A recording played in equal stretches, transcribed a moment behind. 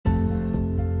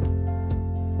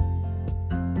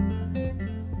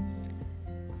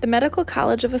The Medical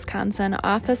College of Wisconsin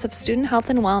Office of Student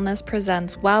Health and Wellness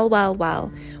presents Well, Well,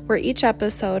 Well, where each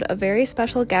episode a very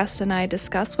special guest and I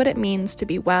discuss what it means to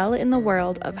be well in the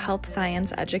world of health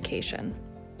science education.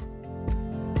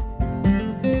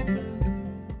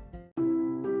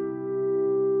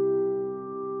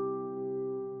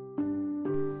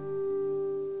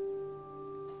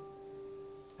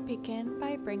 Begin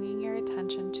by bringing your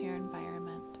attention to your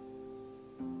environment,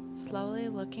 slowly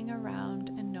looking around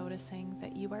and noticing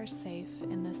that you are safe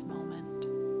in this moment.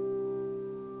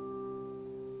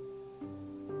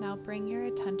 Now bring your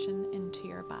attention into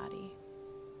your body.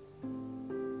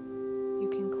 You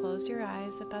can close your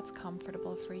eyes if that's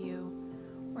comfortable for you,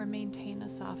 or maintain a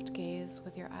soft gaze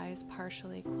with your eyes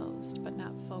partially closed but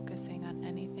not focusing on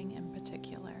anything in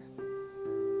particular.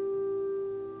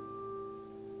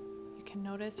 You can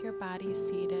notice your body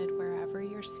seated wherever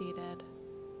you're seated,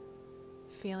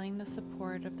 feeling the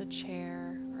support of the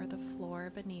chair or the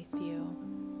floor beneath you.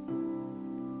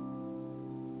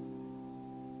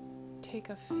 Take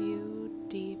a few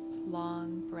deep,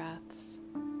 long breaths.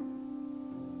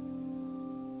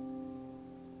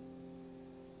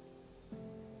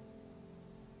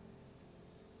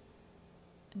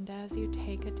 And as you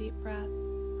take a deep breath,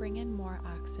 bring in more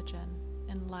oxygen,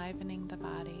 enlivening the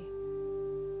body.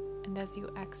 And as you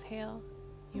exhale,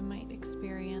 you might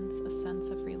experience a sense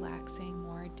of relaxing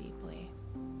more deeply.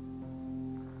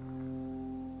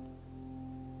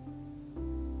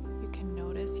 You can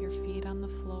notice your feet on the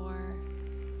floor.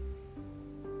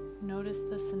 Notice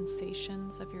the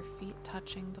sensations of your feet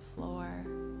touching the floor,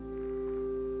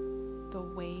 the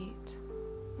weight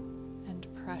and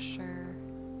pressure,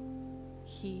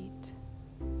 heat.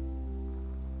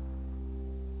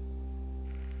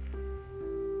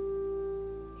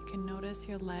 You can notice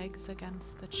your legs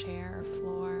against the chair or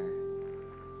floor,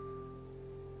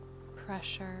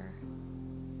 pressure,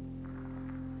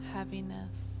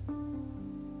 heaviness.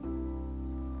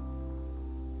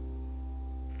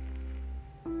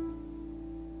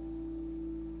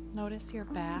 Notice your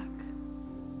back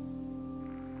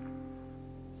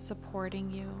supporting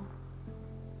you.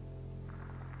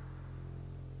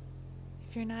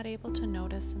 If you're not able to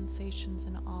notice sensations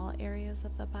in all areas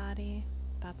of the body,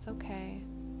 that's okay.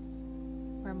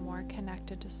 We're more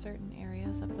connected to certain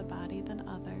areas of the body than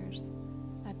others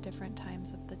at different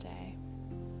times of the day.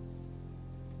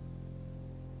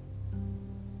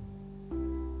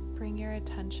 Bring your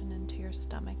attention into your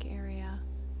stomach area.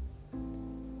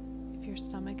 If your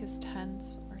stomach is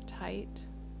tense or tight,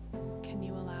 can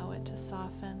you allow it to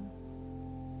soften?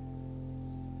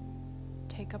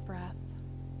 Take a breath.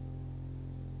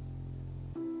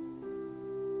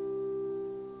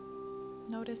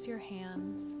 Notice your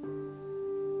hands.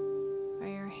 Are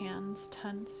your hands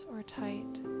tense or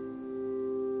tight?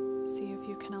 See if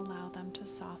you can allow them to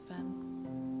soften.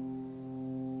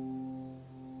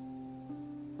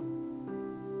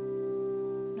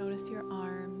 Notice your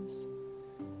arms.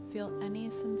 Feel any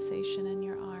sensation in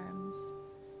your arms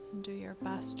and do your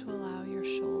best to allow your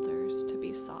shoulders to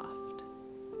be soft.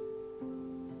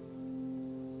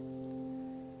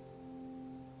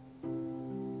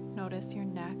 Notice your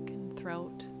neck and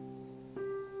throat.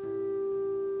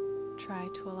 Try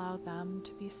to allow them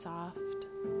to be soft.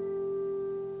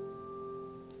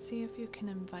 See if you can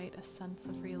invite a sense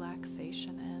of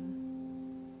relaxation in.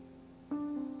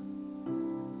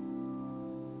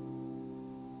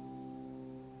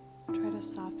 Try to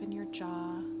soften your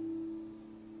jaw.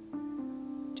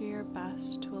 Do your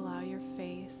best to allow your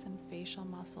face and facial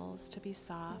muscles to be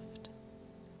soft.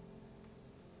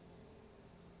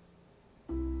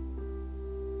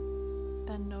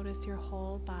 Then notice your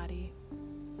whole body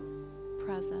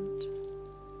present.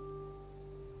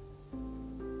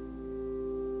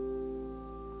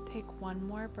 Take one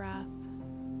more breath.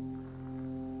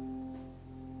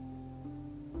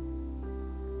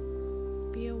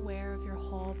 Be aware of your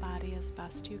whole body as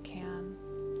best you can.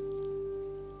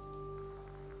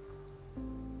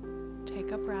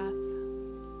 Take a breath.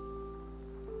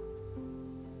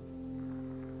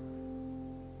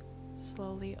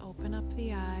 Slowly open up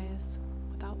the eyes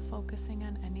without focusing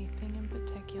on anything in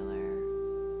particular.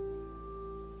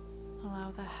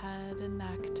 Allow the head and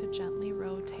neck to gently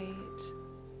rotate,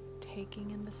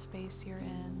 taking in the space you're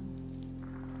in.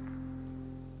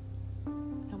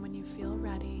 And when you feel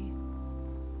ready,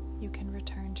 you can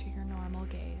return to your normal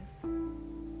gaze.